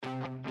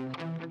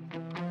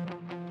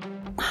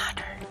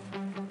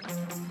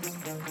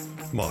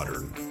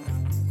Modern.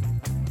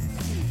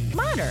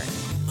 Modern.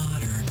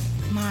 Modern.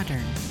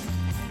 Modern.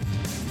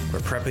 We're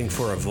prepping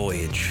for a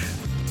voyage.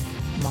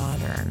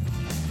 Modern.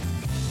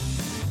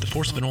 The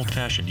force of an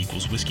old-fashioned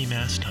equals whiskey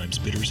mass times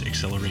bitters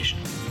acceleration.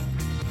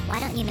 Why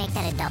don't you make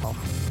that a double?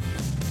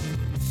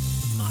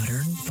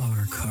 Modern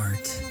Bar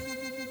Cart.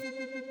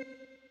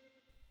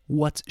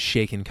 What's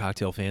shaking,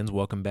 cocktail fans?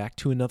 Welcome back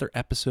to another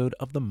episode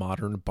of the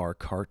Modern Bar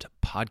Cart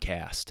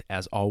podcast.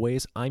 As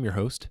always, I'm your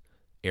host,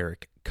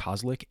 Eric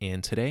Kozlik,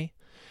 and today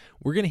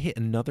we're going to hit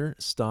another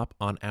stop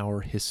on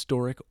our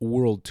historic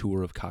world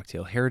tour of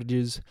cocktail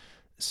heritages,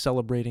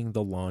 celebrating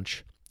the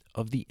launch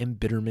of the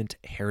Embitterment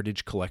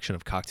Heritage Collection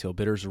of cocktail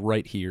bitters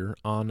right here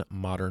on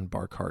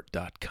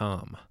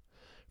modernbarcart.com.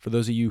 For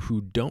those of you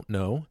who don't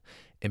know,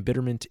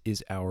 Embitterment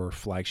is our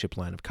flagship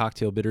line of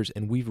cocktail bitters,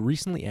 and we've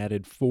recently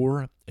added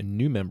 4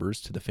 new members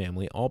to the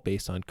family, all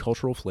based on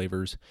cultural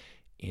flavors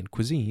and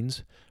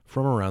cuisines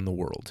from around the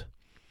world.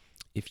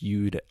 If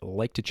you'd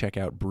like to check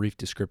out brief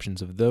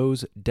descriptions of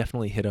those,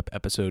 definitely hit up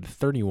episode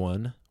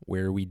 31,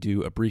 where we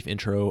do a brief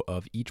intro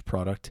of each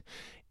product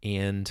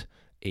and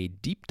a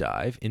deep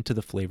dive into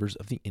the flavors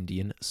of the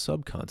Indian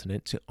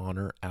subcontinent to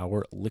honor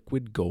our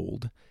liquid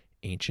gold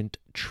ancient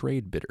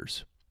trade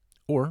bitters.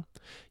 Or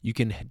you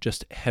can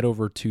just head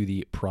over to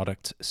the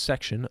products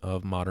section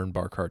of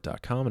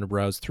modernbarcart.com and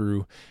browse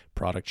through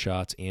product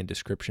shots and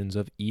descriptions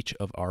of each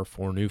of our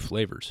 4 new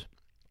flavors.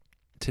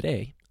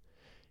 Today,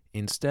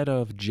 instead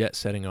of jet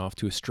setting off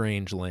to a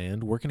strange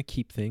land, we're going to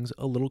keep things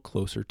a little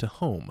closer to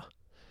home,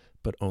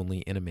 but only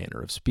in a manner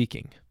of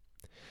speaking.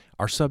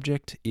 Our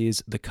subject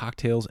is the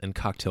cocktails and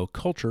cocktail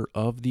culture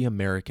of the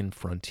American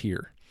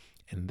frontier,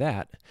 and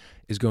that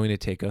is going to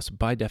take us,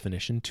 by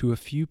definition, to a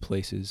few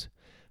places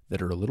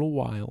that are a little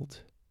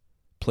wild,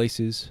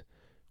 places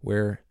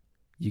where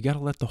you got to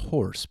let the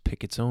horse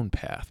pick its own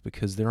path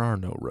because there are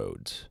no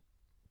roads.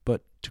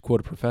 But to quote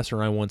a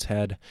professor I once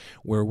had,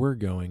 where we're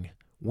going,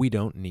 we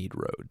don't need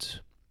roads.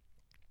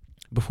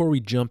 Before we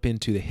jump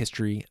into the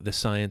history, the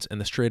science,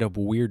 and the straight-up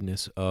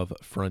weirdness of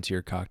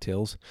frontier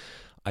cocktails,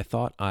 I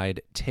thought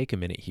I'd take a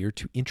minute here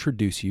to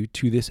introduce you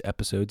to this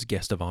episode's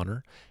guest of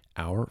honor,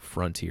 our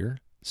Frontier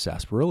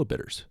Sarsaparilla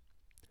Bitters.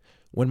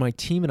 When my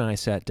team and I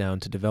sat down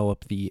to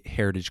develop the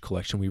Heritage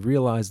Collection, we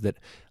realized that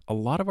a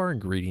lot of our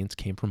ingredients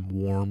came from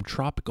warm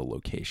tropical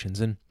locations.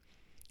 And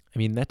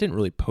that didn't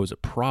really pose a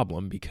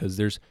problem because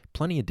there's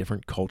plenty of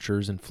different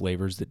cultures and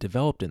flavors that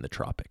developed in the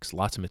tropics,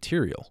 lots of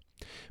material.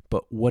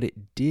 But what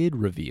it did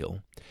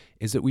reveal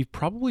is that we've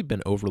probably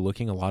been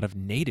overlooking a lot of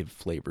native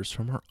flavors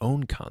from our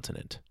own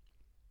continent.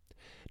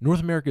 North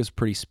America is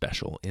pretty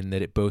special in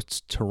that it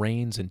boasts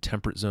terrains and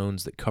temperate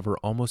zones that cover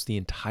almost the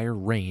entire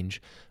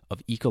range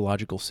of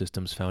ecological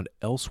systems found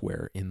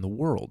elsewhere in the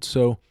world.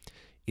 So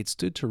it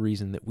stood to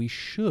reason that we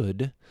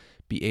should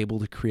be able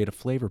to create a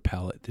flavor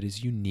palette that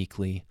is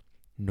uniquely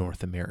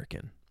North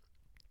American.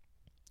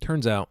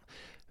 Turns out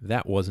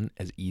that wasn't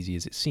as easy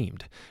as it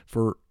seemed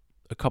for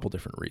a couple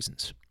different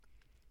reasons.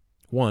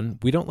 One,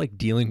 we don't like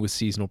dealing with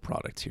seasonal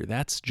products here.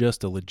 That's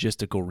just a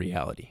logistical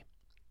reality.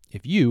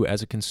 If you,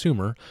 as a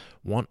consumer,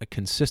 want a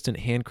consistent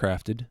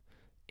handcrafted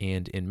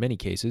and, in many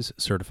cases,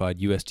 certified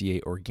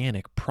USDA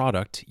organic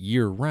product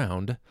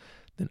year-round,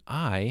 then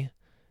I,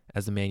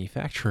 as the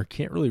manufacturer,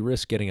 can't really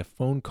risk getting a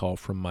phone call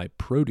from my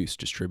produce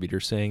distributor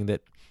saying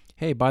that,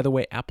 hey, by the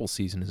way, apple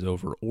season is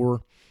over,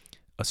 or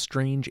a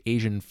strange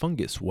Asian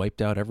fungus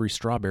wiped out every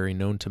strawberry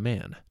known to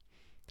man.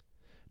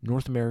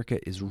 North America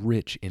is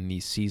rich in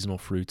these seasonal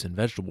fruits and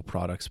vegetable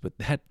products, but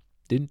that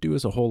didn't do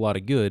us a whole lot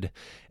of good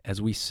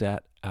as we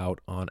set out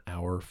on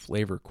our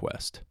flavor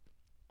quest.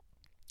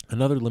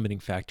 Another limiting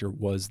factor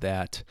was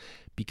that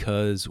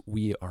because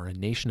we are a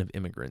nation of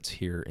immigrants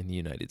here in the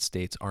United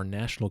States, our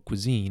national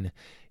cuisine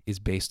is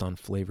based on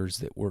flavors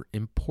that were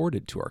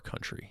imported to our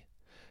country,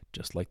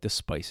 just like the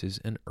spices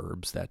and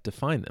herbs that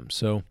define them.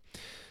 So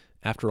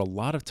after a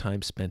lot of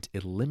time spent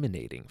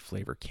eliminating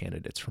flavor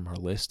candidates from our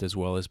list, as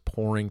well as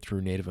poring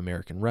through Native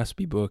American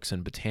recipe books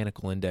and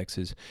botanical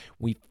indexes,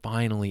 we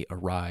finally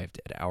arrived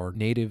at our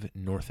native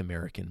North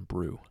American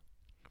brew.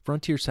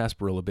 Frontier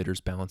Sarsaparilla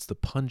Bitters balance the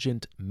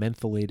pungent,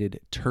 mentholated,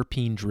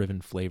 terpene-driven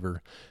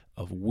flavor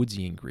of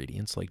woodsy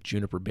ingredients like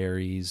juniper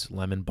berries,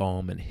 lemon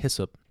balm, and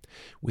hyssop,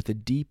 with a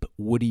deep,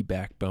 woody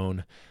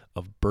backbone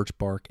of birch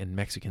bark and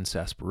Mexican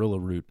sarsaparilla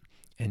root,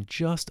 and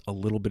just a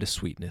little bit of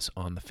sweetness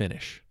on the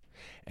finish.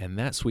 And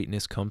that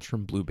sweetness comes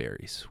from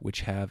blueberries,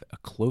 which have a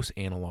close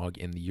analog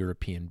in the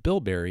European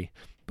bilberry,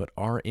 but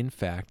are in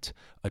fact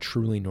a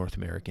truly North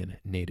American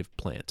native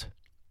plant.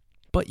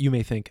 But you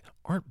may think,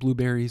 aren't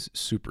blueberries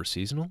super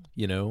seasonal?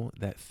 You know,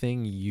 that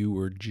thing you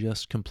were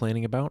just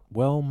complaining about?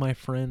 Well, my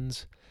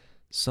friends,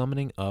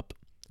 summoning up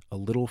a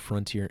little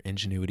frontier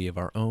ingenuity of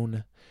our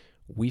own,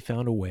 we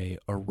found a way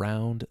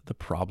around the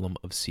problem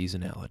of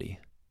seasonality.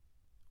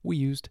 We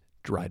used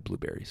dried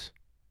blueberries.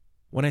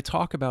 When I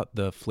talk about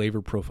the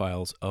flavor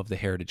profiles of the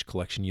Heritage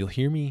Collection, you'll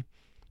hear me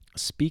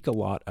speak a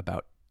lot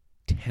about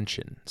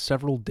tension,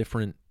 several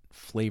different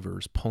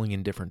flavors pulling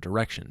in different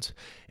directions.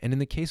 And in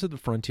the case of the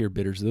Frontier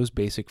bitters, those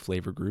basic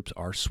flavor groups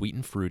are sweet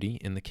and fruity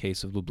in the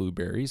case of the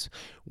blueberries,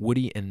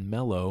 woody and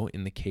mellow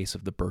in the case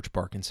of the birch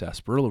bark and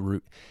sarsaparilla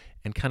root,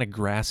 and kind of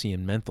grassy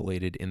and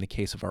mentholated in the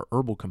case of our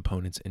herbal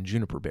components and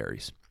juniper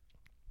berries.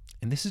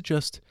 And this is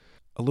just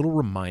a little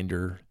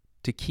reminder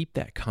to keep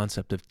that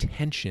concept of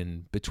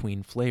tension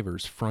between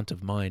flavors front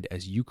of mind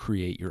as you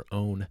create your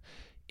own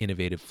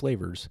innovative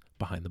flavors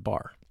behind the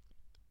bar.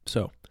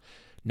 So,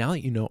 now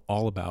that you know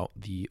all about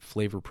the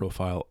flavor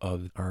profile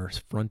of our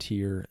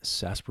Frontier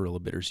sarsaparilla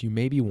bitters, you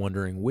may be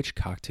wondering which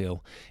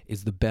cocktail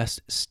is the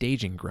best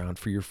staging ground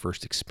for your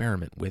first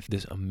experiment with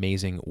this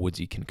amazing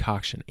woodsy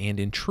concoction. And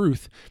in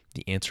truth,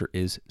 the answer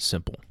is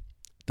simple: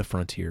 the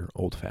Frontier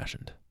Old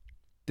Fashioned.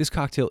 This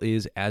cocktail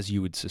is, as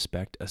you would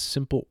suspect, a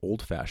simple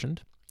old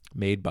fashioned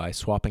made by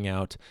swapping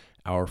out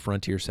our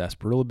Frontier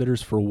sarsaparilla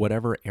bitters for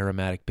whatever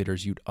aromatic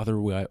bitters you'd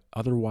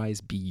otherwise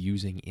be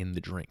using in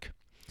the drink.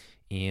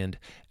 And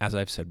as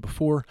I've said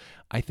before,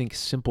 I think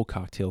simple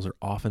cocktails are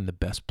often the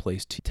best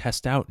place to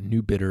test out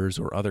new bitters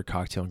or other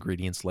cocktail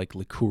ingredients like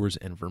liqueurs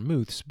and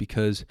vermouths,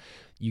 because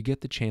you get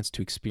the chance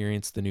to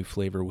experience the new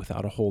flavor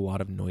without a whole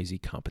lot of noisy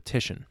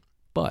competition.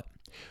 But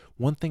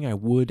one thing I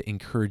would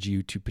encourage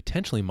you to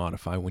potentially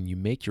modify when you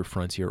make your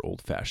Frontier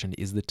Old Fashioned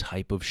is the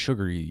type of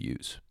sugar you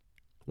use.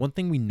 One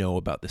thing we know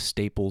about the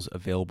staples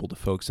available to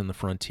folks in the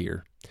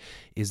Frontier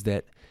is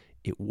that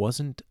it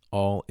wasn't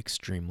all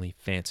extremely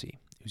fancy.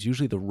 It was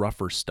usually the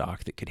rougher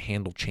stock that could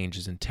handle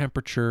changes in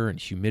temperature and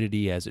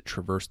humidity as it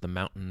traversed the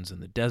mountains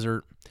and the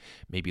desert,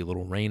 maybe a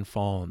little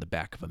rainfall on the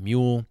back of a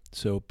mule.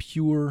 So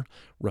pure,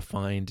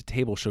 refined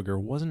table sugar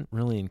wasn't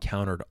really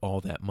encountered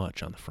all that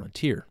much on the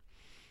Frontier.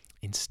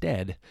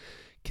 Instead,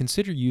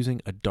 consider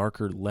using a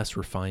darker, less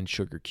refined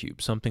sugar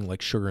cube. Something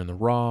like Sugar in the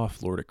Raw,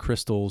 Florida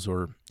Crystals,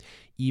 or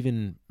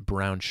even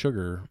brown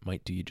sugar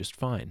might do you just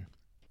fine.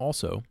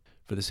 Also,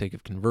 for the sake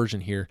of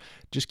conversion here,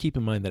 just keep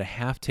in mind that a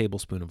half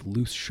tablespoon of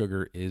loose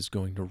sugar is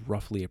going to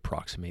roughly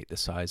approximate the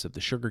size of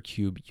the sugar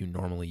cube you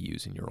normally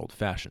use in your old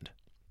fashioned.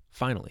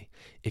 Finally,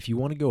 if you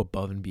want to go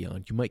above and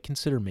beyond, you might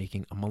consider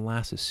making a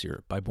molasses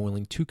syrup by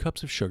boiling 2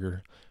 cups of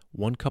sugar,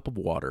 1 cup of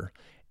water,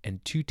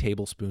 and 2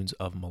 tablespoons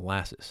of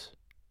molasses.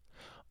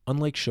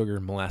 Unlike sugar,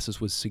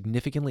 molasses was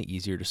significantly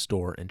easier to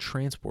store and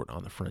transport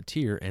on the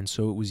Frontier, and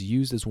so it was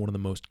used as one of the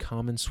most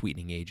common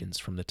sweetening agents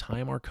from the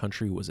time our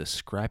country was a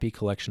scrappy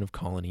collection of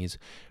colonies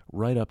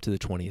right up to the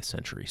 20th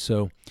century.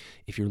 So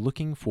if you're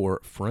looking for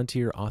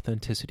Frontier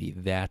authenticity,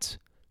 that's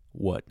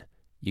what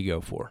you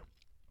go for.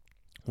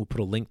 We'll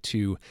put a link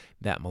to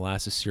that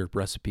molasses syrup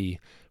recipe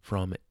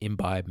from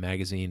Imbibe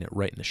magazine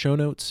right in the show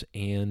notes.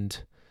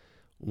 And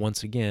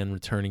once again,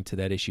 returning to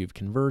that issue of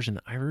conversion,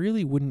 I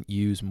really wouldn't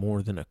use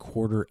more than a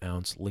 1/4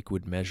 ounce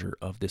liquid measure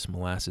of this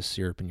molasses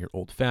syrup in your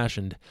old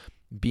fashioned,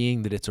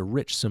 being that it's a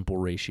rich, simple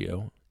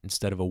ratio.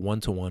 Instead of a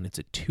 1-to-1, it's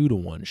a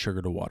 2-to-1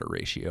 sugar to water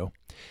ratio.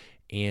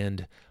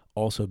 And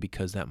also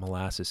because that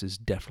molasses is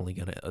definitely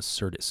going to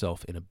assert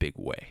itself in a big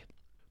way.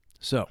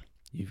 So,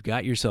 you've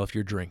got yourself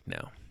your drink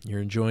now.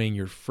 You're enjoying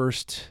your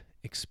first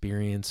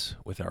experience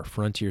with our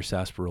Frontier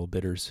sarsaparilla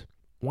bitters.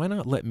 Why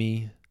not let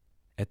me,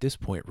 at this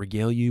point,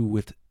 regale you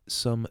with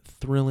some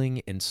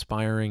thrilling,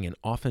 inspiring, and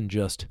often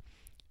just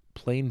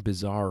plain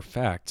bizarre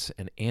facts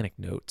and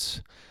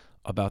anecdotes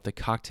about the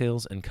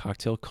cocktails and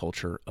cocktail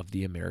culture of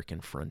the American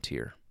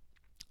Frontier.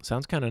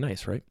 Sounds kind of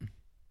nice, right?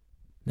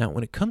 Now,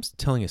 when it comes to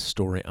telling a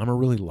story, I'm a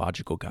really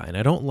logical guy, and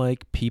I don't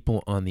like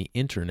people on the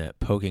internet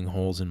poking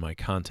holes in my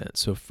content.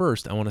 So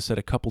first, I want to set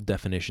a couple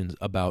definitions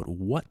about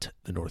what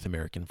the North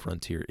American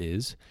Frontier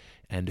is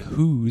and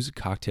whose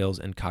cocktails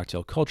and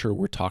cocktail culture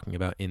we're talking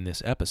about in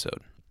this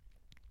episode.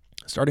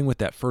 Starting with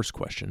that first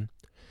question,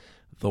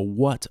 the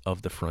what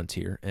of the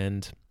Frontier,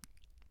 and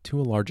to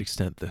a large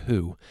extent the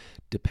who,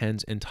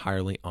 depends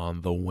entirely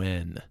on the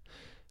when.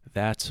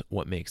 That's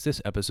what makes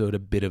this episode a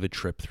bit of a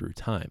trip through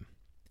time.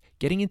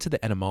 Getting into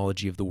the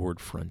etymology of the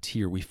word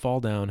frontier, we fall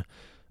down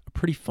a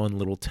pretty fun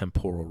little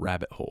temporal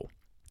rabbit hole.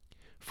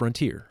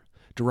 Frontier,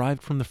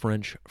 derived from the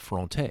French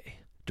fronte,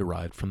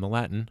 derived from the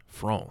Latin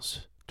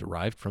France,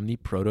 derived from the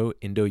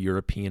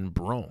Proto-Indo-European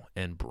bron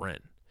and bren,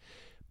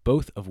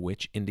 both of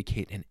which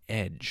indicate an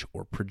edge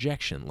or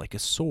projection like a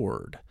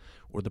sword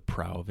or the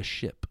prow of a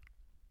ship.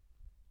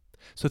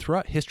 So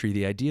throughout history,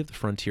 the idea of the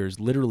frontier is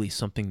literally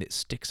something that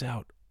sticks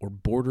out or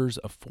borders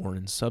a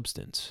foreign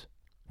substance.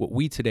 What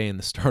we today in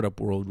the startup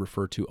world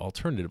refer to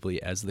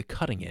alternatively as the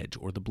cutting edge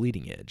or the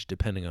bleeding edge,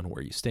 depending on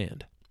where you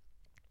stand.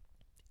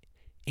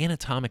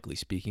 Anatomically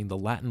speaking, the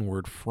Latin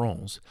word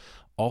frons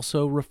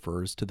also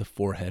refers to the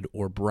forehead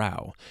or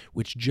brow,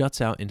 which juts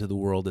out into the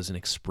world as an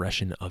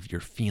expression of your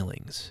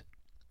feelings.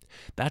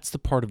 That's the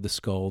part of the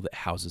skull that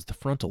houses the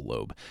frontal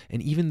lobe,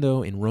 and even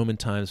though in Roman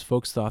times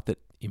folks thought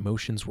that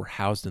emotions were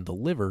housed in the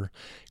liver,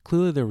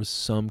 clearly there was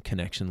some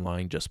connection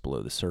lying just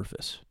below the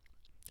surface.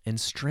 And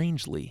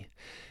strangely,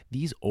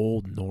 these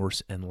Old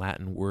Norse and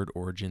Latin word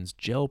origins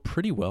gel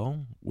pretty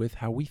well with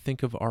how we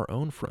think of our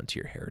own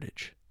frontier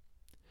heritage.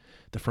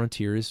 The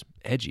frontier is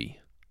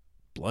edgy,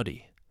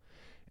 bloody,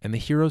 And the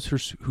heroes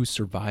who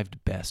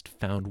survived best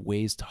found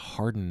ways to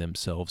harden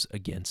themselves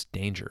against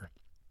danger.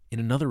 In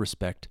another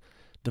respect,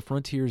 the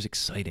frontier is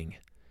exciting,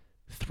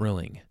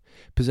 thrilling,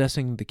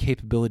 possessing the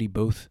capability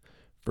both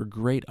for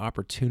great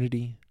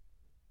opportunity,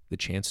 the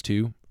chance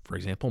to, for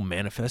example,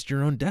 manifest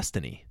your own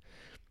destiny,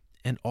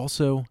 and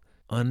also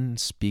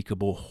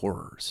unspeakable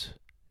horrors.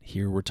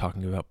 Here we're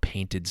talking about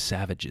painted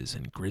savages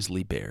and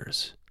grizzly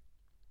bears.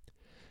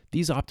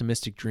 These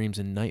optimistic dreams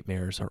and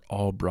nightmares are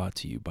all brought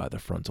to you by the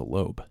frontal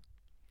lobe.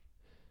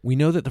 We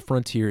know that the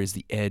frontier is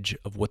the edge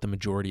of what the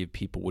majority of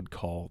people would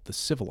call the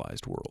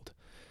civilized world,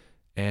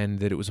 and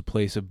that it was a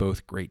place of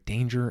both great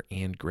danger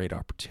and great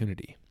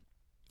opportunity.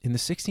 In the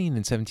 16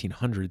 and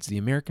 1700s, the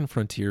American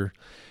frontier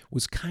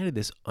was kind of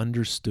this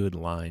understood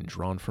line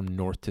drawn from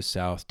north to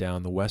south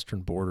down the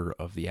western border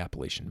of the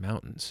Appalachian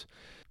Mountains.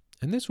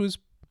 And this was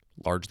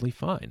largely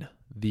fine.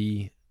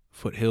 The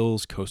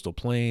foothills, coastal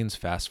plains,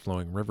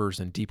 fast-flowing rivers,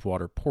 and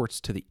deep-water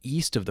ports to the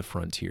east of the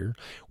frontier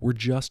were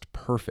just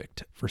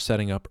perfect for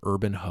setting up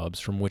urban hubs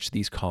from which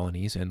these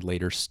colonies and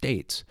later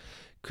states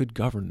could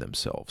govern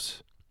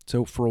themselves.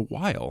 So for a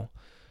while,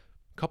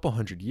 a couple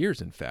hundred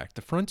years in fact,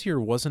 the frontier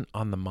wasn't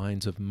on the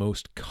minds of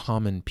most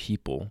common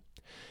people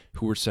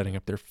who were setting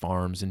up their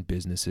farms and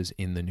businesses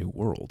in the New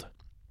World.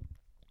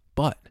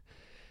 But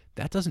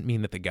that doesn't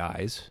mean that the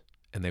guys,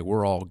 and they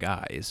were all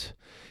guys,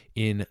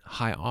 in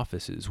high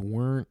offices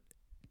weren't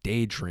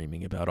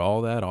daydreaming about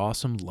all that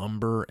awesome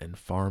lumber and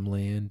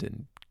farmland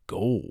and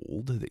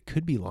gold that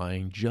could be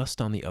lying just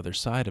on the other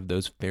side of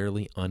those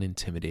fairly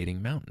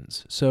unintimidating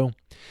mountains. So,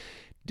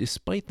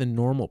 despite the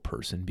normal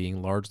person being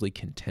largely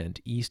content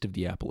east of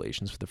the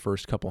Appalachians for the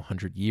first couple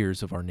hundred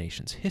years of our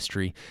nation's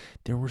history,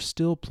 there were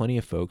still plenty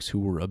of folks who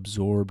were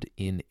absorbed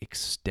in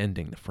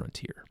extending the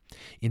frontier,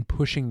 in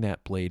pushing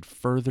that blade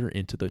further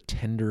into the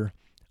tender,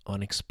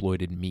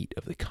 unexploited meat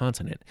of the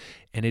continent.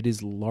 And it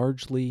is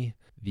largely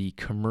the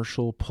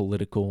commercial,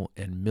 political,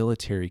 and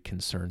military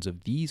concerns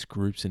of these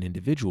groups and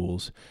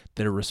individuals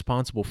that are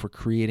responsible for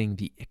creating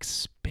the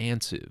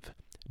expansive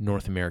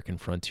North American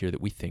frontier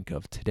that we think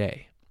of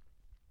today.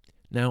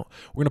 Now,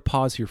 we're going to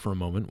pause here for a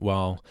moment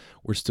while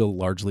we're still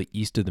largely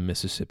east of the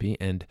Mississippi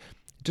and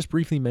just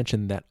briefly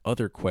mention that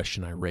other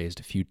question I raised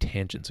a few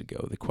tangents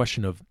ago, the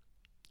question of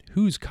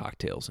whose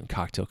cocktails and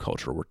cocktail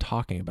culture we're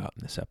talking about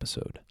in this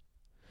episode.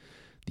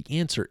 The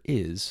answer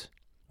is,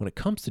 when it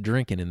comes to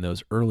drinking in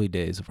those early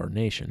days of our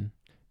nation,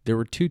 there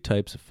were two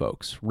types of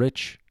folks,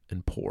 rich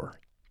and poor.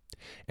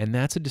 And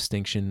that's a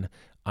distinction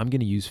I'm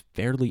going to use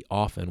fairly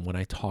often when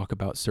I talk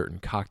about certain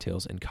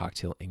cocktails and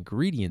cocktail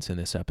ingredients in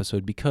this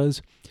episode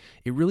because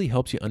it really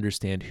helps you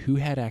understand who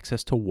had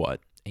access to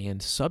what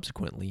and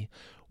subsequently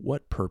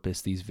what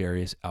purpose these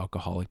various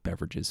alcoholic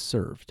beverages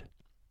served.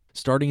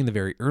 Starting in the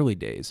very early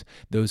days,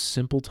 those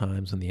simple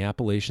times when the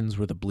Appalachians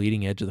were the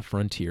bleeding edge of the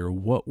frontier,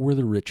 what were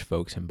the rich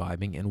folks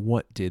imbibing and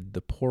what did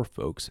the poor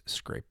folks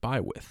scrape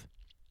by with?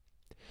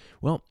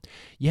 Well,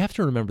 you have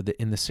to remember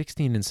that in the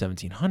 16 and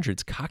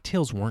 1700s,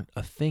 cocktails weren't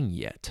a thing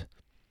yet.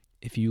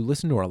 If you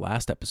listen to our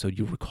last episode,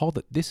 you'll recall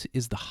that this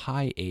is the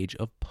high age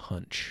of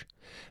punch,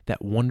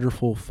 that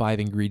wonderful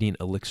 5-ingredient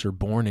elixir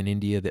born in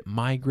India that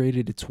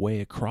migrated its way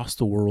across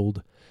the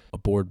world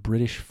aboard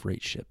British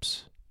freight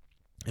ships.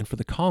 And for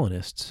the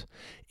colonists,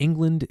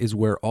 England is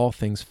where all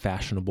things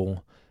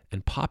fashionable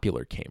and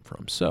popular came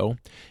from. So,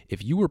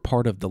 if you were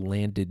part of the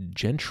landed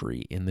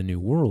gentry in the New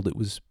World, it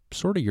was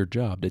sort of your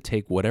job to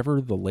take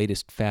whatever the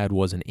latest fad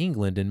was in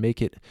England and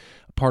make it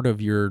part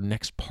of your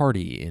next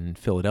party in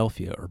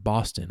Philadelphia or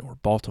Boston or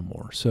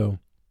Baltimore. So,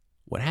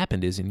 what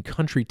happened is in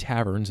country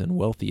taverns and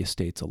wealthy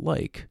estates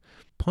alike,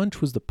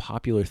 punch was the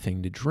popular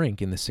thing to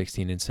drink in the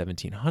 16 and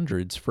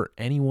 1700s for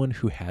anyone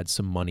who had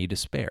some money to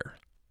spare.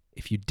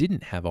 If you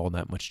didn't have all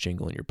that much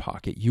jingle in your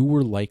pocket, you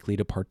were likely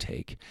to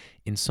partake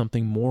in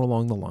something more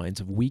along the lines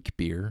of weak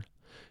beer,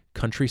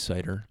 country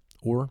cider,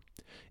 or,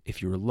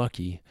 if you were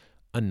lucky,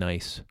 a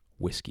nice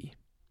whiskey.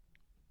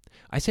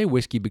 I say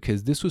whiskey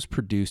because this was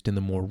produced in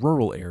the more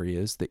rural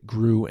areas that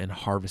grew and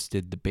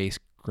harvested the base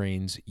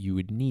grains you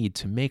would need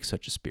to make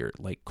such a spirit,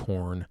 like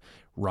corn,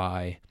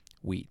 rye,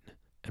 wheat,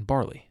 and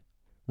barley.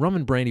 Rum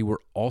and brandy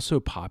were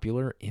also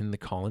popular in the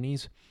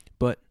colonies,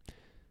 but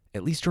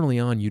at least early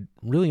on, you'd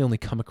really only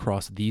come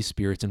across these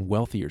spirits in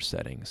wealthier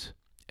settings,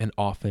 and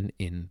often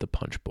in the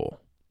punch bowl.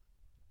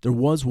 There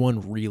was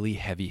one really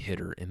heavy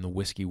hitter in the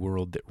whiskey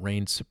world that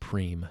reigned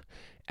supreme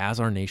as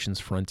our nation's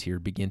frontier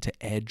began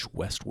to edge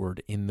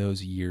westward in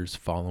those years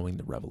following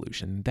the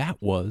Revolution. That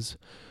was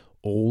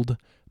Old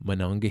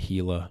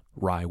Monongahela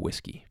rye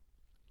whiskey.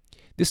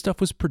 This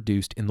stuff was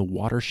produced in the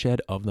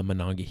watershed of the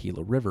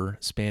Monongahela River,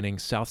 spanning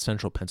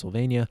south-central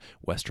Pennsylvania,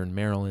 western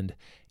Maryland,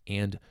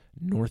 and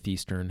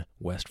northeastern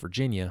West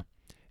Virginia,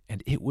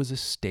 and it was a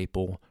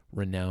staple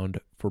renowned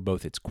for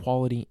both its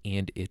quality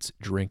and its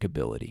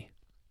drinkability.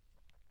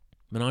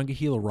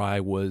 Monongahela rye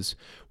was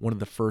one of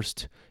the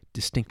first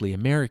distinctly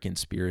American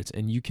spirits,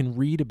 and you can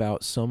read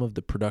about some of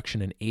the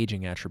production and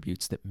aging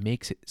attributes that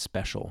makes it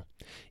special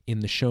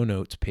in the show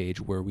notes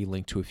page where we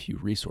link to a few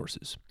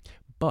resources.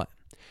 But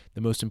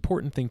The most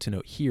important thing to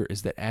note here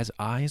is that as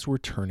eyes were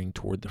turning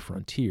toward the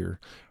frontier,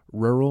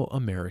 rural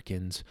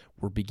Americans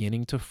were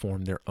beginning to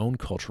form their own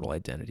cultural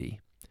identity,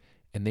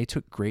 and they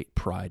took great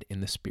pride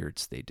in the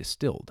spirits they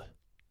distilled.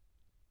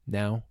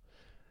 Now,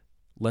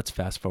 let's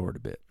fast forward a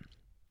bit.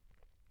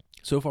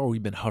 So far,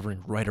 we've been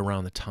hovering right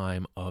around the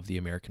time of the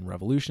American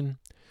Revolution,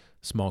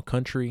 small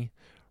country,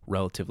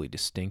 relatively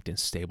distinct and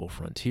stable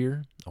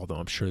frontier, although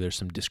I'm sure there's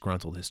some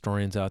disgruntled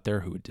historians out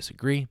there who would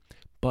disagree,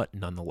 but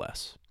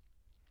nonetheless.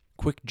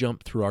 Quick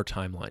jump through our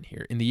timeline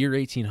here. In the year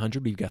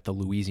 1800, we've got the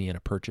Louisiana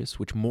Purchase,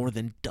 which more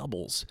than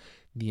doubles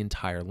the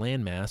entire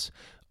landmass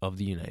of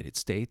the United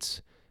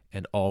States,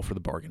 and all for the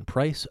bargain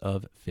price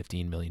of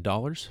 $15 million.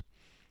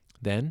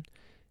 Then,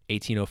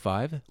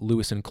 1805,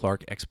 Lewis and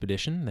Clark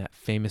expedition, that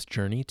famous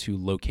journey to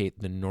locate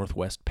the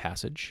Northwest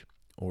Passage,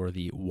 or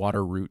the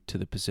water route to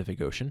the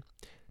Pacific Ocean,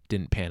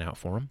 didn't pan out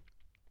for them.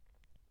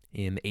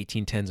 In the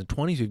 1810s and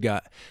 20s, we've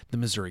got the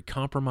Missouri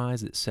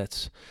Compromise that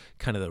sets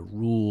kind of the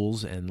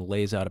rules and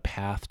lays out a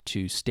path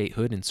to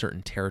statehood in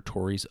certain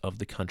territories of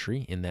the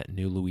country in that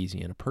new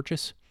Louisiana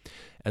Purchase,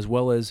 as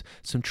well as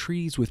some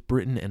treaties with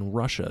Britain and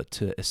Russia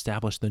to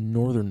establish the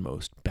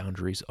northernmost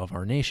boundaries of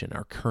our nation,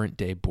 our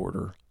current-day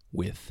border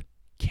with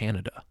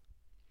Canada.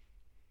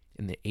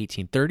 In the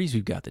 1830s,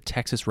 we've got the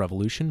Texas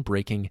Revolution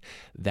breaking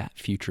that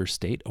future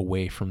state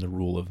away from the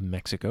rule of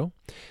Mexico.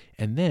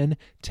 And then,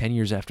 10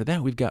 years after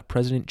that, we've got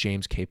President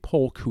James K.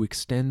 Polk, who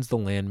extends the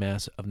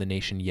landmass of the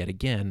nation yet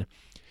again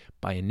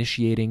by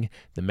initiating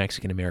the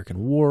Mexican-American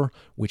War,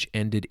 which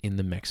ended in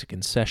the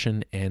Mexican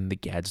Cession and the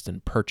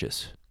Gadsden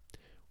Purchase.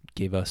 It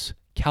gave us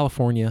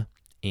California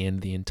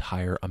and the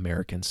entire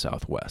American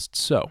Southwest.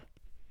 So,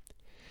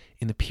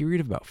 in the period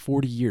of about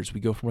 40 years,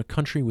 we go from a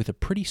country with a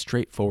pretty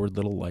straightforward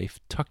little life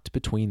tucked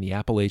between the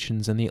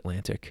Appalachians and the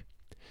Atlantic,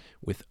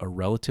 with a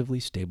relatively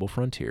stable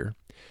frontier,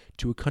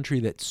 to a country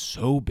that's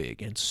so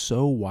big and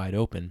so wide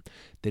open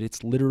that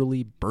it's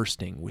literally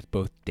bursting with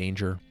both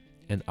danger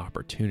and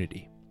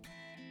opportunity.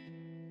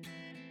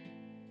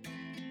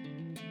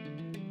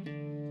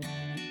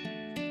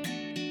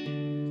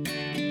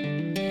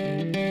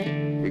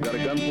 You got a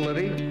gun,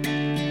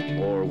 Letty?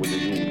 Or will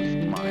you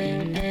use mine?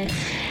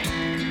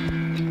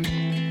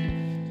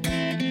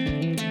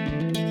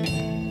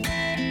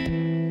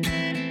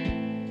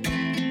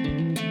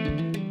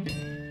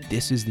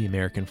 This is the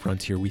American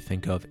frontier we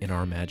think of in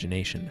our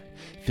imagination,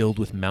 filled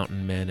with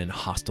mountain men and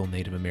hostile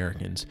Native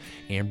Americans,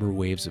 amber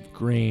waves of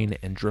grain,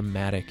 and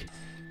dramatic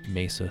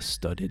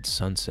mesa-studded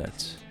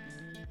sunsets.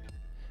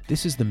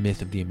 This is the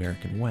myth of the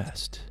American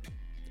West.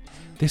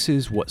 This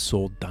is what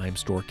sold dime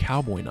store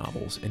cowboy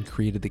novels and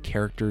created the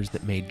characters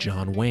that made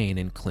John Wayne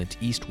and Clint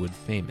Eastwood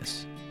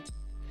famous.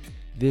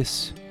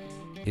 This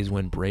is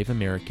when brave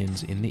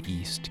Americans in the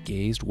East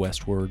gazed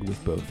westward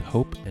with both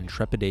hope and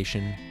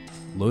trepidation,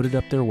 loaded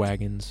up their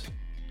wagons,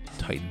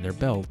 tightened their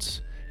belts,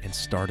 and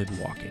started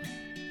walking.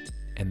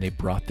 And they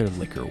brought their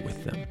liquor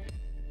with them.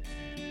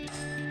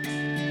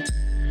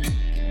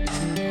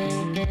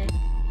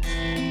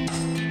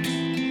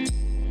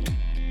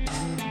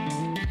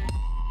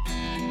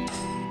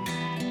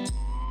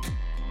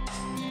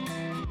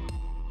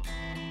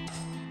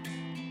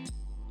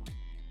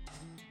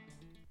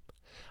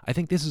 I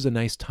think this is a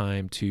nice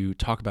time to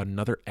talk about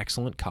another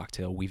excellent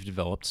cocktail we've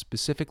developed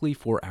specifically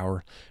for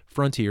our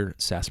Frontier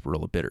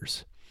Sarsaparilla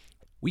Bitters.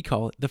 We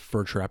call it the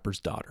Fur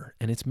Trapper's Daughter,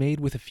 and it's made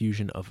with a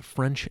fusion of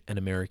French and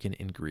American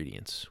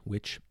ingredients,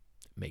 which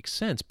makes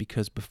sense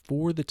because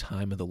before the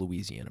time of the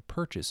Louisiana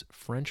Purchase,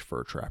 French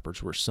fur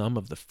trappers were some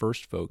of the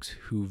first folks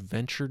who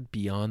ventured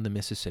beyond the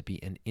Mississippi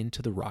and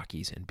into the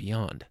Rockies and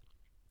beyond.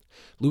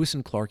 Lewis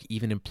and Clark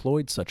even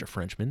employed such a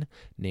Frenchman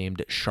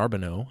named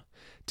Charbonneau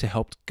to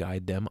help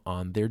guide them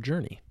on their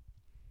journey.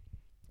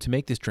 To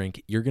make this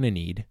drink, you're going to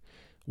need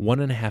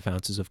 1.5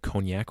 ounces of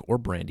cognac or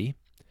brandy,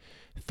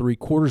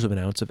 3/4 of an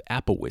ounce of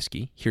apple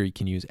whiskey, here you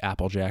can use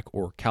Applejack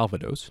or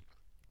Calvados,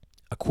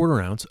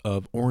 1/4 ounce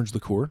of orange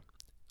liqueur,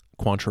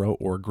 Cointreau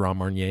or Grand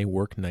Marnier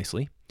work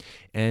nicely,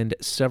 and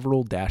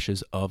several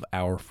dashes of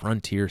our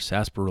Frontier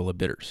Sarsaparilla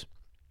Bitters.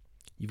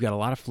 You've got a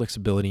lot of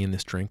flexibility in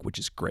this drink, which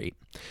is great.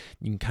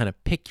 You can kind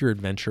of pick your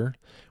adventure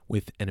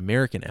with an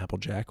American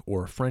Applejack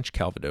or a French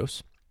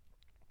Calvados.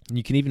 And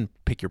you can even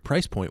pick your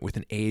price point with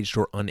an aged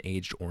or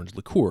unaged orange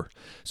liqueur.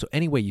 So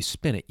any way you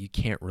spin it, you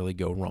can't really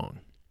go wrong.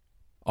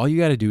 All you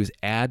got to do is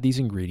add these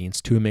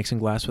ingredients to a mixing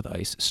glass with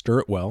ice, stir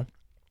it well,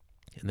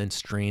 and then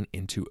strain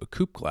into a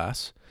coupe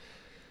glass.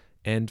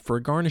 And for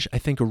a garnish, I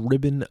think a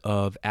ribbon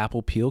of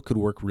apple peel could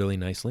work really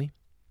nicely.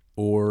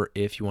 Or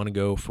if you want to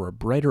go for a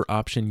brighter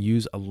option,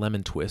 use a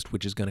lemon twist,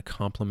 which is going to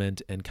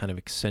complement and kind of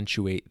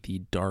accentuate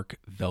the dark,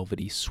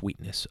 velvety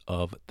sweetness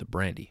of the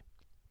brandy.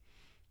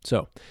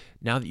 So,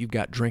 now that you've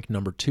got drink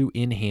number 2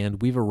 in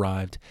hand, we've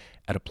arrived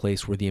at a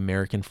place where the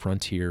American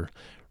frontier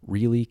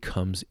really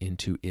comes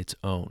into its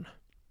own.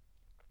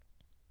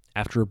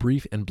 After a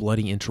brief and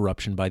bloody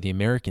interruption by the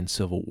American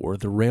Civil War,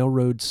 the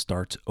railroad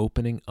starts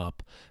opening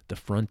up the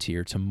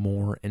frontier to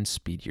more and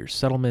speedier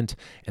settlement,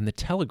 and the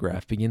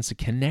telegraph begins to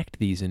connect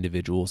these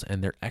individuals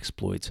and their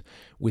exploits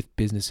with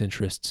business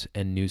interests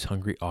and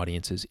news-hungry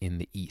audiences in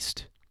the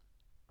East.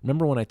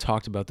 Remember when I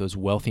talked about those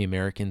wealthy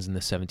Americans in the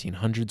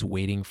 1700s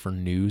waiting for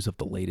news of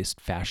the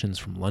latest fashions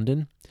from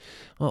London?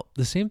 Well,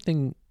 the same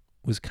thing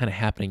was kind of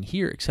happening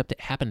here, except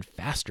it happened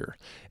faster,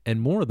 and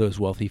more of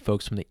those wealthy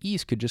folks from the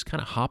East could just kind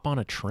of hop on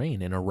a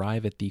train and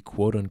arrive at the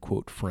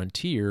quote-unquote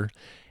frontier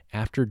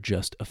after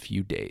just a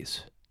few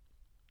days.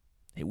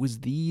 It was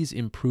these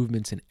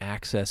improvements in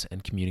access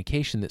and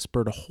communication that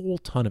spurred a whole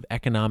ton of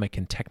economic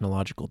and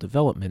technological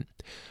development,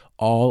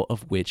 all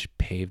of which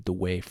paved the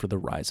way for the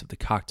rise of the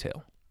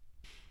cocktail.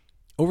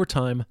 Over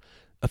time,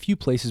 a few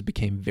places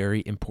became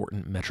very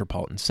important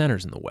metropolitan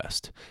centers in the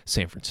West.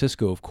 San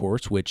Francisco, of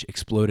course, which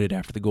exploded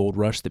after the gold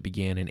rush that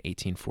began in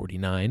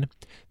 1849.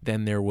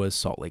 Then there was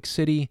Salt Lake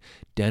City,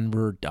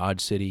 Denver, Dodge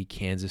City,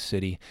 Kansas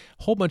City,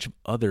 a whole bunch of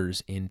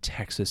others in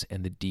Texas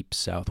and the deep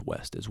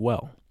Southwest as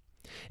well.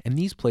 And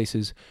these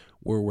places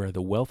were where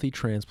the wealthy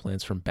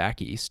transplants from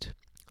back east,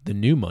 the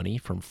new money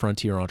from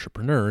frontier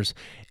entrepreneurs,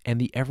 and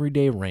the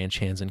everyday ranch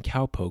hands and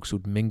cowpokes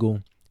would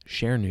mingle,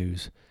 share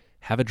news,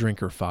 have a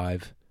drink or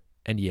five,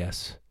 and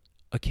yes,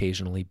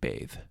 occasionally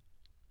bathe.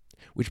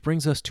 Which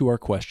brings us to our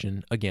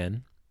question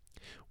again.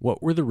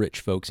 What were the rich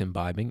folks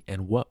imbibing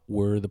and what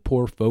were the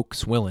poor folks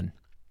swilling?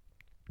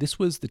 This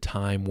was the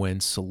time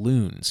when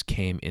saloons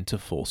came into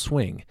full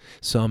swing,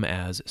 some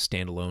as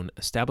standalone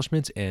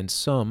establishments and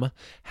some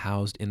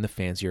housed in the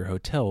fancier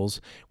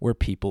hotels where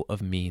people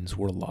of means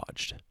were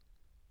lodged.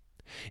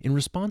 In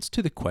response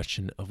to the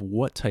question of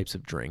what types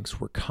of drinks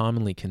were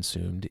commonly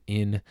consumed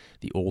in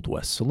the Old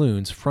West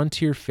saloons,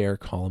 Frontier Fare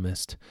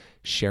columnist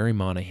Sherry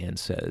Monahan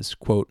says,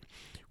 quote,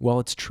 "While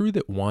it's true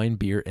that wine,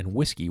 beer, and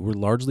whiskey were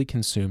largely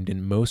consumed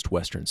in most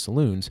Western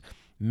saloons,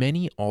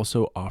 many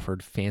also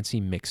offered fancy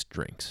mixed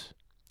drinks.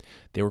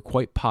 They were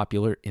quite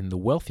popular in the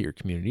wealthier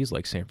communities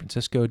like San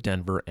Francisco,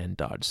 Denver, and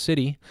Dodge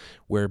City,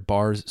 where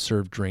bars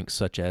served drinks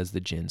such as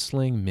the gin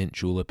sling, mint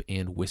julep,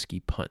 and whiskey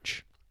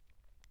punch."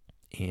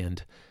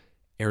 And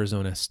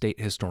Arizona state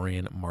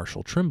historian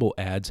Marshall Trimble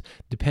adds,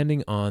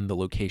 depending on the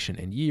location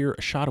and year,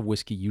 a shot of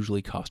whiskey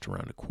usually cost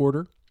around a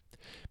quarter.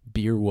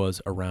 Beer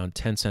was around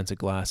 10 cents a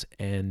glass,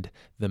 and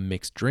the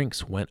mixed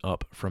drinks went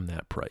up from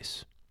that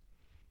price.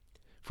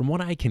 From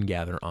what I can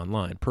gather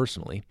online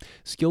personally,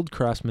 skilled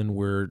craftsmen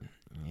were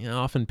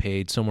often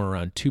paid somewhere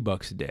around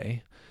 $2 a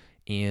day,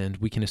 and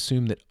we can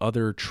assume that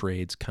other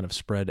trades kind of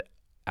spread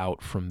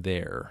out from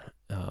there.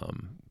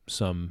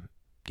 Some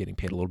getting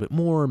paid a little bit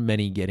more,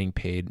 many getting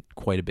paid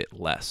quite a bit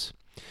less.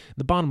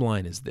 The bottom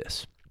line is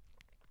this.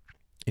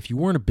 If you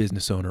weren't a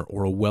business owner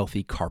or a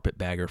wealthy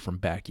carpetbagger from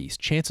back east,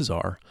 chances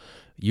are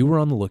you were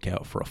on the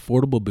lookout for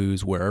affordable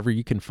booze wherever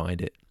you can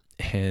find it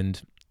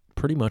and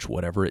pretty much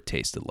whatever it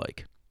tasted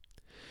like.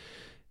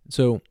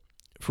 So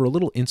for a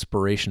little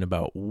inspiration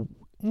about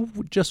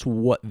just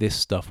what this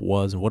stuff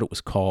was and what it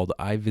was called,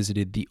 I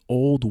visited the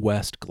Old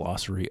West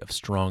Glossary of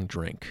Strong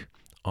Drink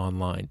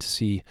online to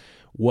see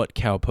what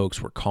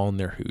cowpokes were calling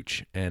their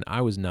hooch, and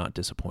I was not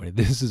disappointed.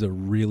 This is a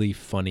really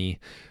funny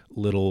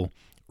little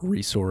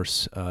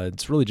resource.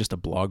 It's really just a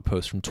blog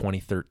post from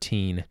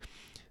 2013,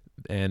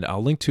 and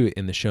I'll link to it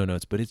in the show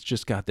notes, but it's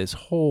just got this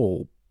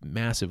whole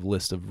massive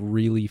list of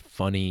really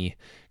funny,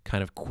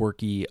 kind of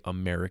quirky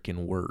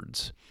American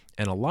words,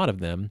 and a lot of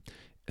them,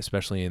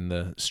 especially in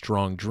the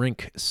strong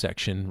drink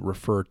section,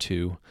 refer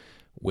to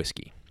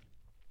whiskey.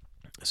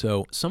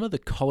 So some of the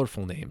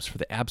colorful names for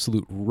the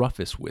absolute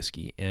roughest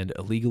whiskey and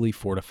illegally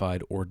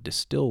fortified or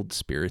distilled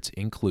spirits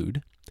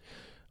include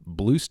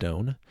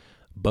Bluestone,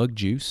 Bug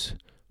Juice,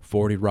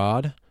 40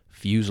 Rod,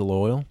 Fusel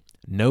Oil,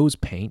 Nose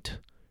Paint,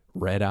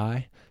 Red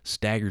Eye,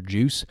 Stagger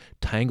Juice,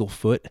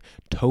 Tanglefoot,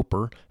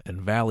 Toper,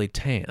 and Valley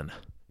Tan,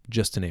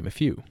 just to name a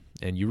few.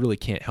 And you really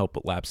can't help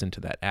but lapse into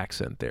that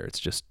accent there. It's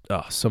just,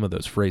 some of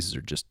those phrases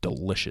are just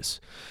delicious.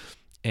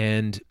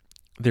 And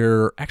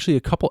there are actually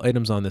a couple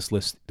items on this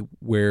list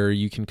where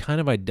you can kind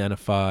of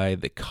identify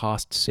the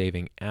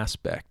cost-saving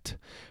aspect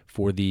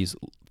for these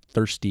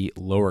thirsty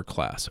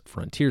lower-class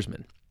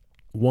frontiersmen.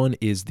 One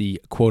is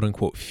the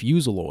quote-unquote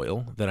Fusel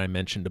Oil that I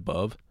mentioned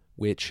above,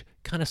 which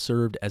kind of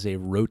served as a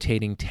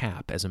rotating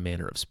tap as a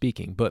manner of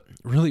speaking, but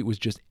really it was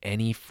just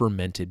any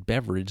fermented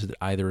beverage that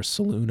either a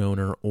saloon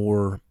owner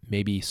or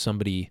maybe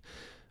somebody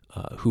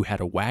who had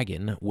a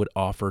wagon would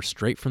offer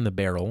straight from the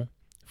barrel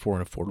for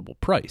an affordable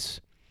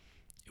price.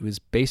 It was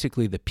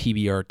basically the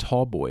PBR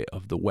tallboy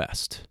of the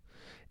West.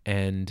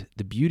 And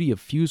the beauty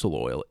of Fusel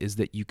Oil is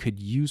that you could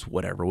use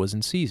whatever was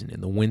in season. In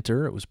the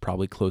winter, it was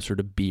probably closer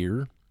to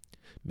beer,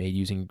 made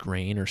using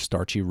grain or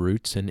starchy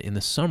roots. And in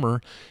the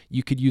summer,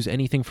 you could use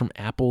anything from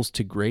apples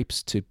to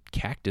grapes to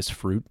cactus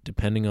fruit,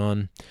 depending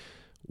on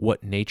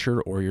what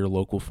nature or your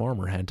local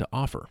farmer had to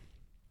offer.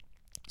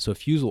 So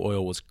Fusel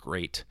Oil was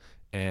great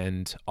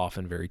and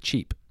often very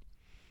cheap.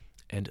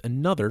 And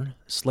another,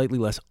 slightly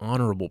less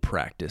honorable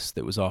practice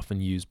that was often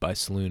used by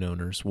saloon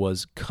owners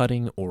was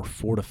cutting or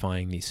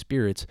fortifying these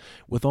spirits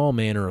with all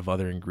manner of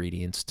other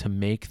ingredients to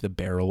make the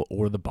barrel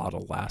or the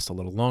bottle last a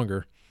little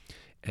longer,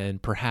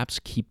 and perhaps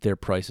keep their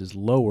prices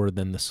lower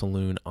than the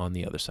saloon on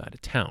the other side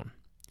of town.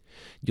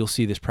 You'll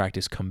see this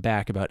practice come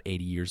back about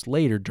 80 years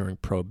later during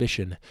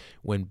Prohibition,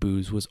 when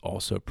booze was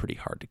also pretty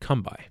hard to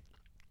come by.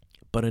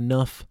 But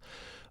enough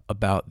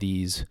about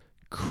these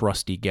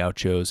crusty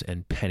gauchos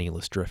and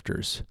penniless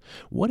drifters.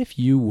 What if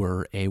you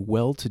were a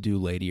well-to-do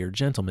lady or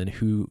gentleman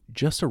who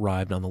just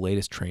arrived on the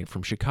latest train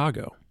from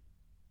Chicago?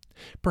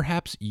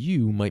 Perhaps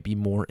you might be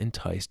more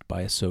enticed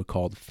by a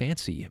so-called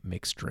fancy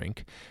mixed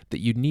drink that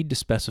you'd need to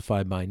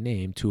specify by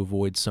name to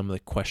avoid some of the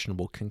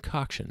questionable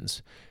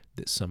concoctions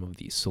that some of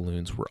these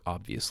saloons were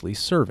obviously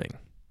serving.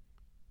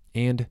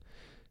 And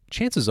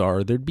chances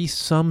are there'd be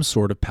some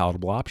sort of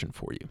palatable option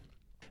for you.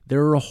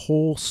 There are a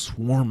whole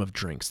swarm of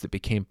drinks that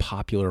became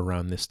popular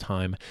around this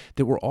time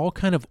that were all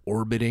kind of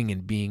orbiting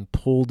and being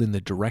pulled in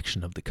the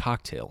direction of the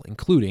cocktail,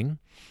 including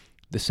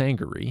the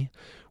sangaree,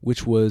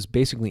 which was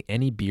basically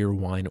any beer,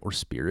 wine, or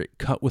spirit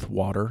cut with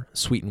water,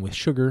 sweetened with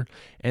sugar,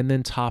 and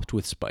then topped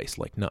with spice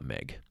like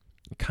nutmeg,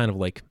 kind of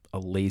like a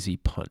lazy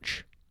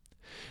punch.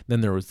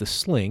 Then there was the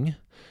sling,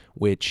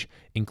 which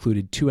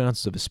included 2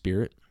 ounces of a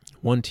spirit,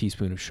 1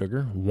 teaspoon of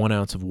sugar, 1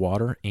 ounce of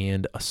water,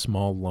 and a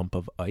small lump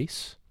of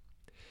ice.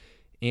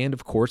 And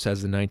of course,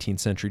 as the 19th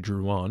century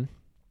drew on,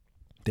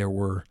 there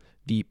were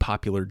the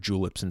popular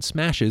juleps and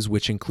smashes,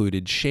 which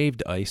included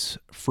shaved ice,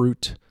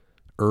 fruit,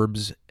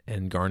 herbs,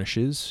 and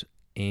garnishes,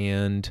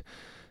 and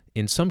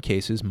in some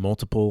cases,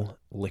 multiple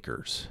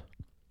liquors.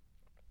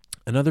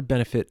 Another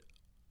benefit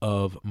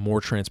of more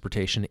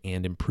transportation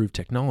and improved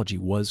technology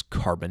was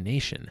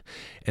carbonation.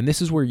 And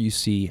this is where you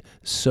see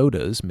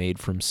sodas made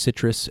from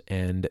citrus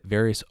and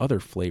various other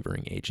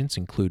flavoring agents,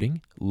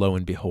 including, lo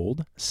and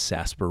behold,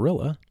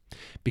 sarsaparilla,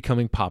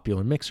 becoming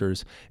popular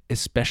mixers,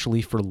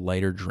 especially for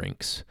lighter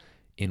drinks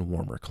in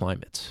warmer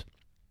climates.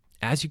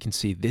 As you can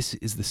see, this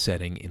is the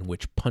setting in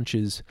which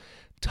punches,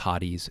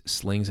 toddies,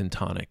 slings, and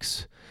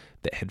tonics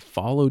that had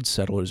followed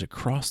settlers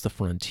across the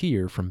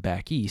frontier from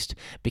back east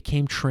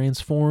became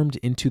transformed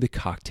into the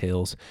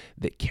cocktails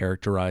that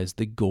characterized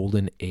the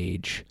golden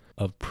age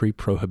of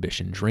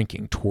pre-prohibition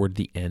drinking toward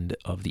the end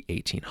of the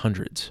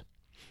 1800s.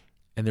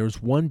 And there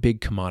was one big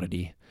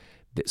commodity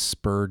that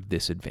spurred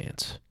this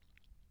advance: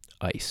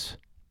 ice.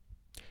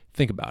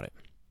 Think about it.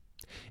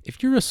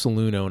 If you're a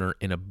saloon owner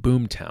in a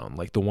boomtown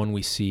like the one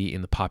we see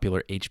in the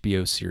popular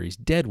HBO series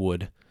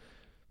Deadwood,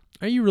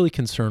 are you really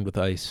concerned with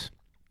ice?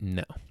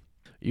 No.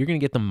 You're going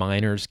to get the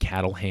miners,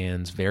 cattle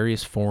hands,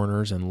 various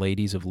foreigners, and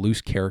ladies of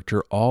loose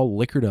character all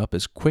liquored up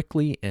as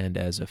quickly and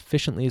as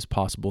efficiently as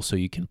possible so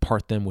you can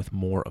part them with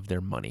more of their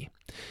money.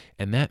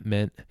 And that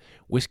meant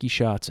whiskey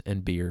shots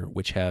and beer,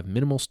 which have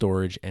minimal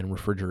storage and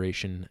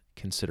refrigeration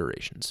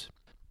considerations.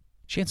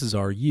 Chances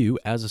are you,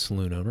 as a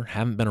saloon owner,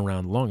 haven't been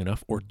around long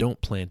enough or don't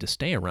plan to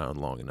stay around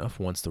long enough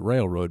once the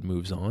railroad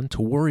moves on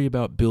to worry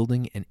about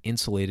building an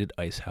insulated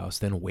ice house,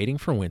 then waiting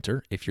for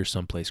winter, if you're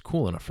someplace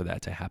cool enough for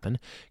that to happen,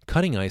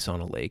 cutting ice on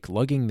a lake,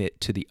 lugging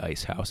it to the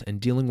ice house, and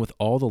dealing with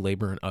all the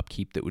labor and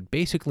upkeep that would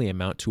basically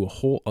amount to a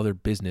whole other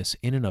business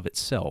in and of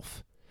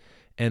itself,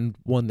 and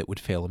one that would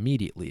fail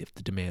immediately if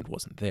the demand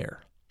wasn't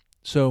there.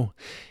 So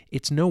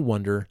it's no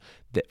wonder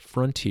that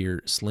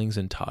Frontier slings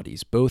and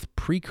toddies, both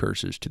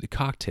precursors to the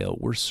cocktail,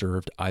 were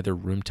served either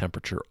room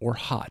temperature or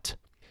hot,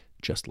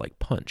 just like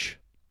punch.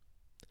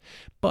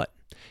 But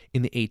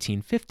in the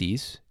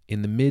 1850s,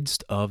 in the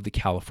midst of the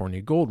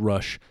California gold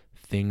rush,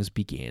 things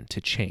began to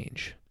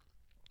change.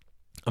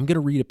 I'm going to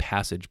read a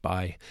passage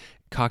by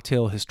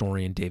cocktail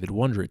historian David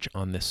Wondrich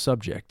on this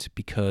subject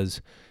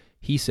because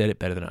he said it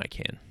better than I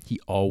can. He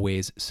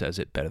always says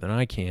it better than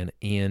I can,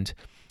 and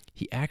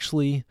he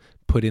actually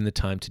put in the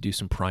time to do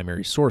some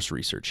primary source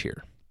research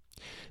here.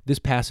 This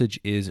passage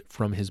is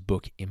from his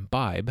book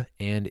Imbibe,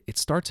 and it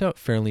starts out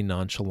fairly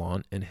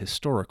nonchalant and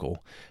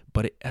historical,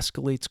 but it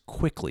escalates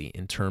quickly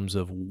in terms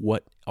of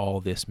what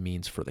all this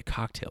means for the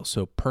cocktail.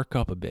 So perk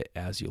up a bit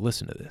as you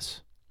listen to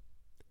this.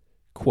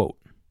 Quote,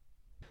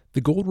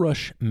 "The gold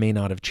rush may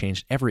not have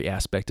changed every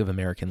aspect of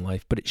American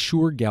life, but it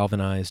sure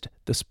galvanized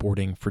the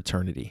sporting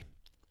fraternity.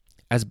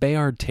 As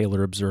Bayard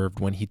Taylor observed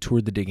when he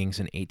toured the diggings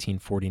in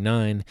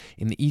 1849,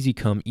 in the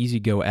easy-come,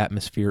 easy-go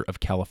atmosphere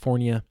of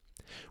California,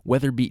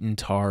 weather-beaten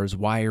tars,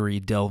 wiry,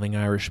 delving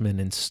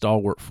Irishmen, and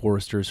stalwart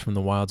foresters from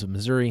the wilds of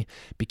Missouri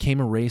became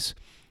a race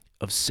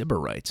of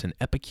Sybarites and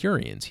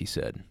Epicureans, he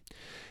said.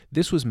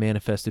 This was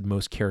manifested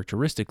most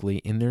characteristically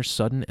in their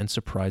sudden and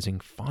surprising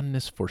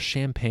fondness for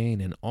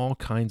champagne and all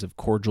kinds of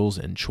cordials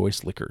and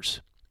choice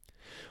liquors.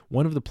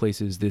 One of the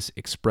places this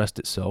expressed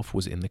itself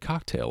was in the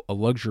cocktail, a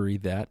luxury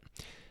that,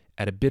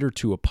 at a bit or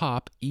two a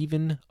pop,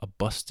 even a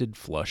busted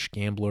flush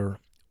gambler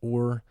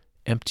or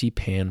empty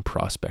pan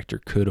prospector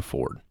could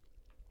afford.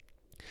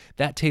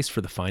 That taste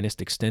for the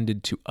finest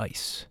extended to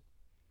ice.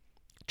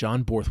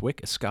 John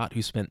Borthwick, a Scot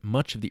who spent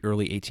much of the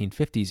early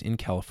 1850s in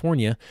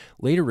California,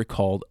 later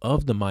recalled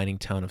of the mining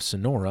town of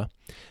Sonora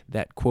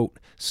that, quote,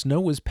 snow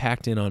was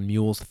packed in on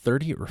mules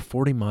 30 or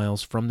 40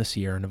 miles from the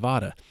Sierra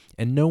Nevada,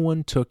 and no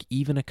one took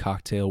even a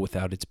cocktail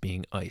without its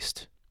being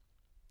iced.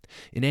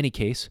 In any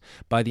case,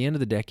 by the end of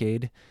the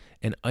decade,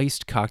 an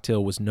iced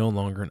cocktail was no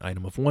longer an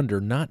item of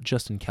wonder, not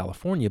just in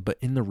California, but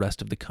in the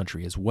rest of the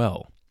country as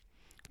well.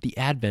 The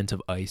advent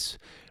of ice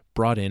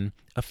brought in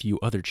a few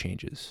other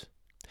changes.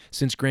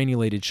 Since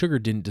granulated sugar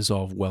didn't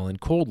dissolve well in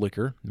cold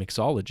liquor,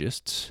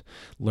 mixologists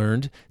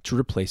learned to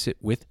replace it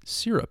with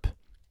syrup.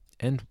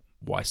 And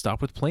why stop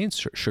with plain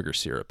sugar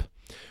syrup?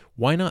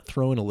 Why not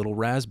throw in a little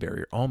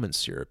raspberry or almond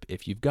syrup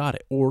if you've got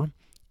it, or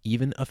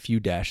even a few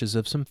dashes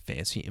of some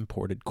fancy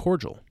imported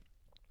cordial?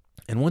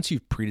 And once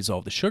you've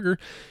pre-dissolved the sugar,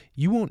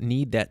 you won't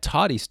need that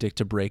toddy stick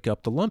to break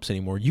up the lumps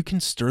anymore. You can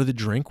stir the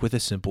drink with a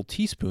simple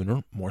teaspoon,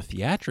 or more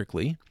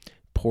theatrically,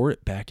 pour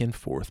it back and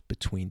forth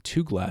between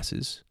 2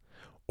 glasses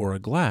or a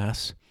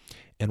glass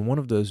and one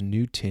of those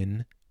new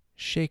tin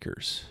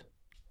shakers.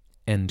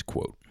 End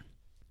quote.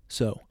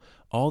 So,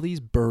 all these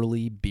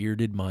burly,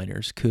 bearded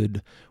miners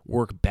could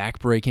work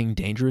back-breaking,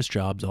 dangerous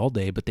jobs all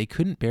day, but they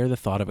couldn't bear the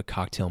thought of a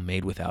cocktail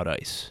made without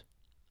ice.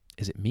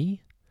 Is it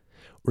me?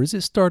 Or is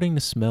it starting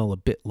to smell a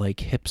bit like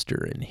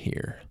hipster in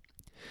here?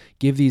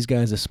 Give these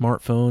guys a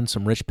smartphone,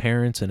 some rich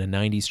parents, and a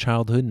 90s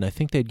childhood, and I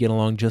think they'd get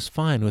along just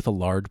fine with a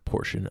large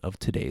portion of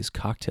today's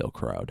cocktail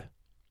crowd.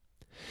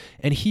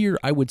 And here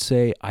I would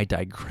say I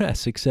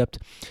digress, except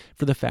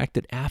for the fact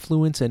that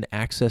affluence and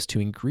access to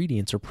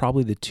ingredients are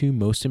probably the 2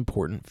 most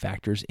important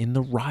factors in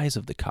the rise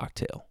of the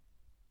cocktail.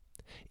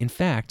 In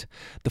fact,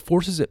 the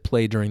forces at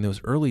play during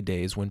those early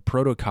days when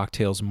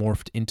proto-cocktails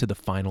morphed into the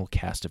final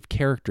cast of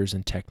characters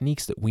and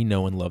techniques that we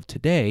know and love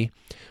today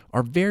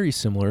are very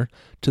similar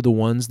to the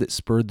ones that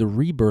spurred the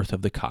rebirth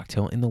of the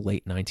cocktail in the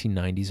late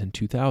 1990s and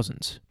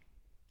 2000s.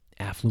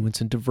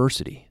 Affluence and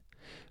diversity.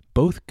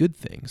 Both good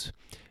things.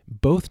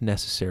 Both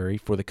necessary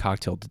for the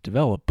cocktail to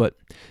develop, but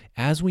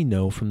as we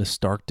know from the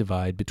stark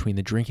divide between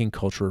the drinking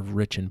culture of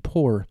rich and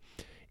poor,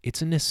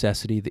 it's a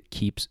necessity that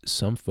keeps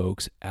some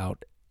folks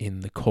out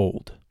in the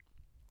cold.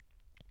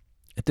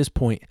 At this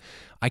point,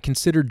 I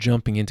considered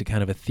jumping into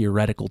kind of a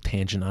theoretical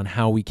tangent on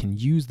how we can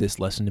use this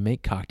lesson to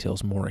make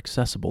cocktails more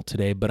accessible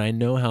today, but I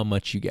know how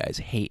much you guys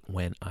hate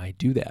when I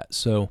do that.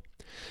 So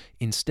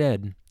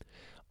instead,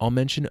 I'll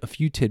mention a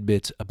few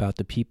tidbits about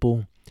the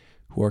people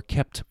who are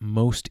kept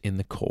most in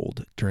the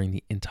cold during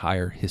the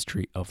entire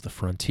history of the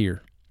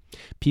frontier.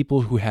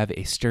 People who have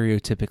a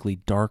stereotypically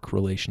dark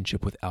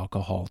relationship with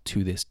alcohol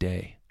to this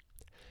day.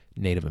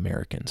 Native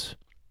Americans.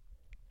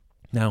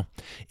 Now,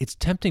 it's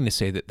tempting to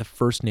say that the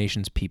First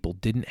Nations people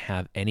didn't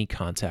have any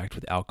contact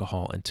with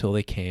alcohol until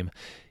they came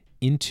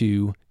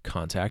into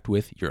contact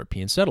with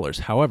European settlers.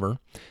 However,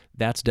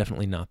 that's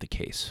definitely not the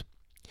case.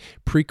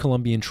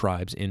 Pre-Columbian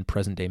tribes in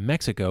present-day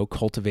Mexico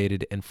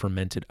cultivated and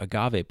fermented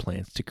agave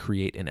plants to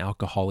create an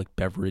alcoholic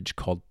beverage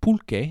called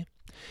pulque,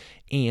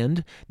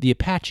 and the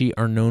Apache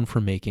are known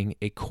for making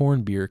a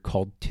corn beer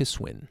called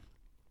tiswin.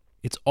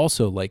 It's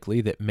also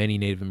likely that many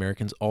Native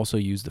Americans also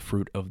used the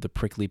fruit of the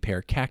prickly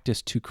pear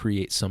cactus to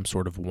create some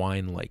sort of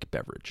wine-like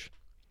beverage.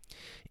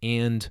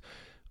 And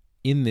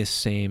in this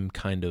same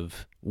kind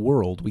of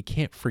world, we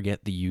can't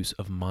forget the use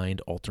of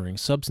mind-altering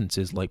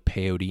substances like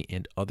peyote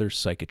and other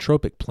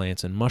psychotropic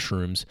plants and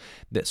mushrooms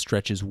that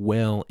stretches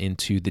well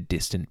into the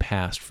distant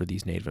past for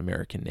these Native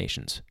American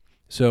nations.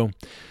 So,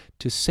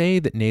 to say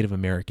that Native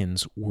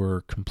Americans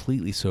were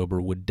completely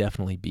sober would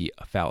definitely be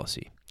a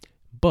fallacy.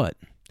 But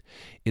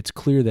it's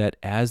clear that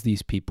as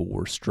these people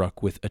were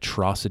struck with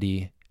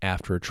atrocity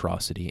after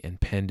atrocity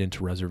and penned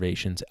into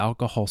reservations,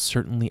 alcohol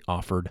certainly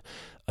offered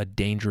a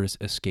dangerous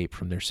escape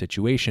from their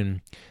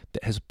situation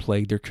that has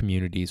plagued their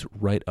communities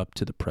right up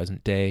to the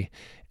present day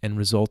and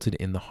resulted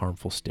in the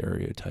harmful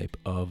stereotype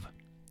of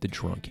the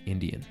drunk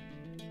Indian.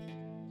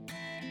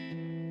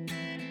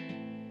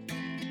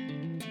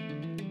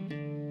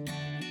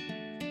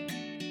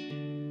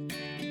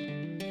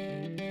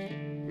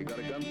 You got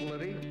a gun,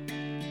 Plenty?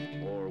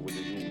 Or will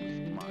you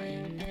use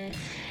mine?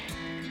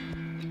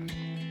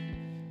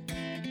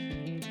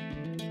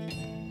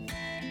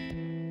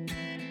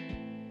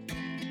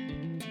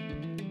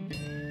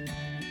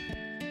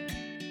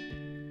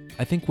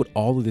 I think what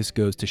all of this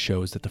goes to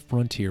show is that the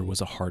frontier was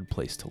a hard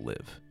place to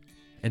live.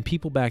 And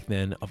people back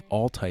then of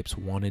all types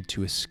wanted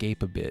to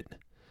escape a bit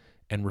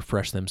and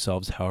refresh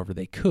themselves however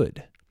they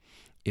could.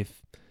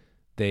 If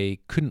they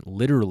couldn't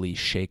literally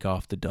shake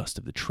off the dust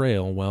of the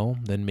trail, well,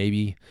 then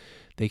maybe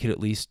they could at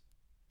least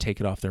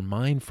take it off their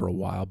mind for a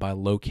while by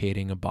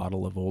locating a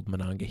bottle of old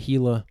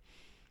Monongahela,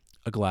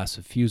 a glass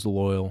of fusel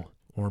oil,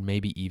 or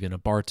maybe even a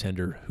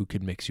bartender who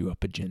could mix you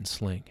up a gin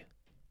sling.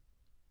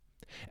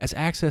 As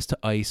access to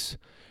ice,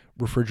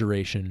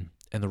 refrigeration,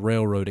 and the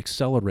railroad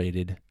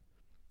accelerated,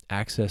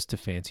 access to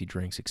fancy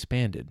drinks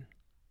expanded,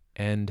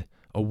 and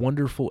a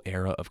wonderful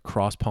era of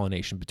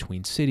cross-pollination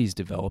between cities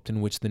developed in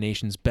which the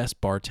nation's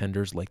best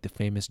bartenders, like the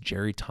famous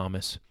Jerry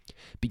Thomas,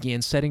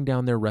 began setting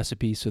down their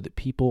recipes so that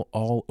people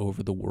all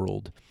over the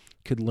world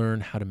could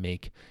learn how to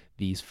make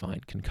these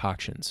fine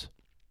concoctions.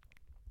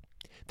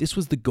 This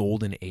was the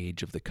golden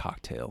age of the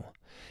cocktail,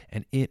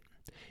 and it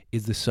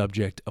is the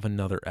subject of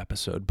another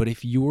episode. But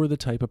if you're the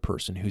type of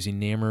person who's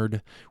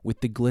enamored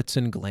with the glitz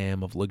and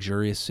glam of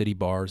luxurious city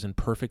bars and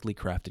perfectly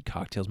crafted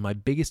cocktails, my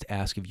biggest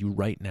ask of you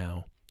right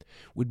now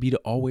would be to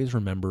always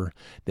remember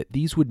that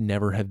these would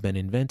never have been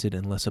invented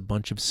unless a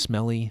bunch of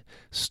smelly,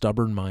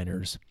 stubborn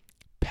miners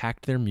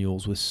packed their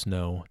mules with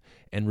snow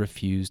and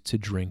refused to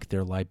drink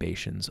their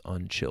libations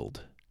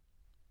unchilled.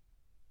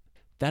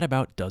 That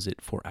about does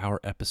it for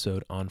our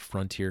episode on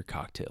Frontier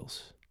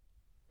Cocktails.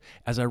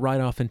 As I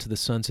ride off into the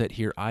sunset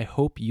here, I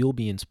hope you'll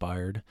be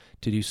inspired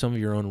to do some of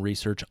your own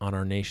research on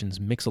our nation's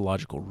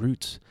mixological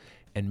roots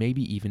and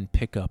maybe even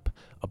pick up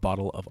a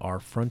bottle of our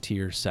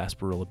Frontier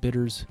Sarsaparilla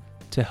bitters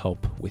to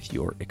help with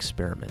your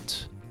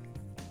experiments.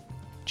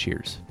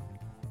 Cheers.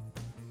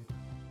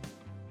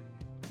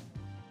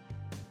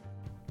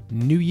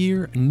 New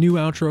year, new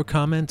outro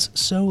comments,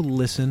 so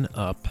listen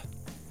up.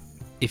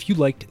 If you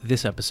liked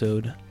this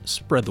episode,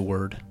 spread the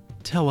word.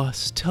 Tell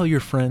us, tell your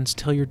friends,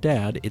 tell your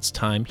dad it's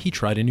time he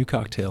tried a new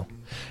cocktail.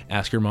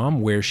 Ask your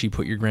mom where she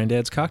put your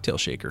granddad's cocktail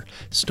shaker.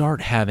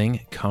 Start having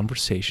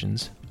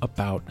conversations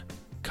about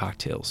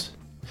cocktails.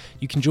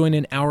 You can join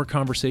in our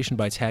conversation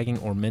by tagging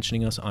or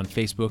mentioning us on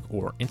Facebook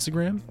or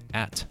Instagram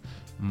at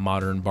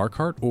Modern Bar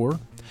Cart, or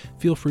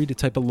feel free to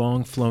type a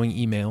long flowing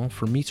email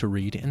for me to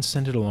read and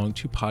send it along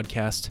to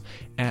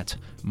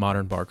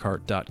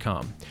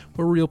podcast@modernbarcart.com.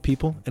 We're real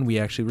people and we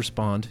actually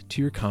respond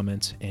to your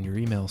comments and your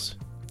emails.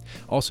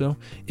 Also,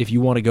 if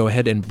you want to go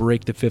ahead and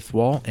break the fifth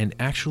wall and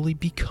actually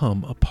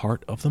become a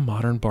part of the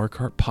Modern Bar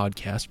Cart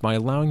podcast by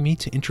allowing me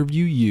to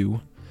interview you,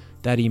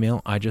 that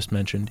email I just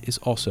mentioned is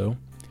also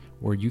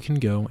where you can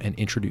go and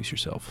introduce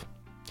yourself.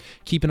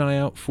 Keep an eye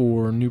out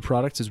for new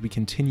products as we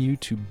continue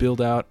to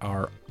build out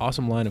our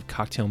awesome line of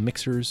cocktail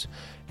mixers,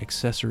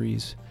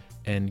 accessories,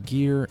 and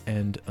gear.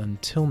 And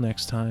until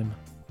next time,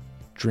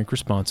 drink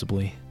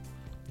responsibly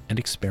and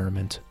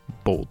experiment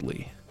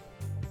boldly.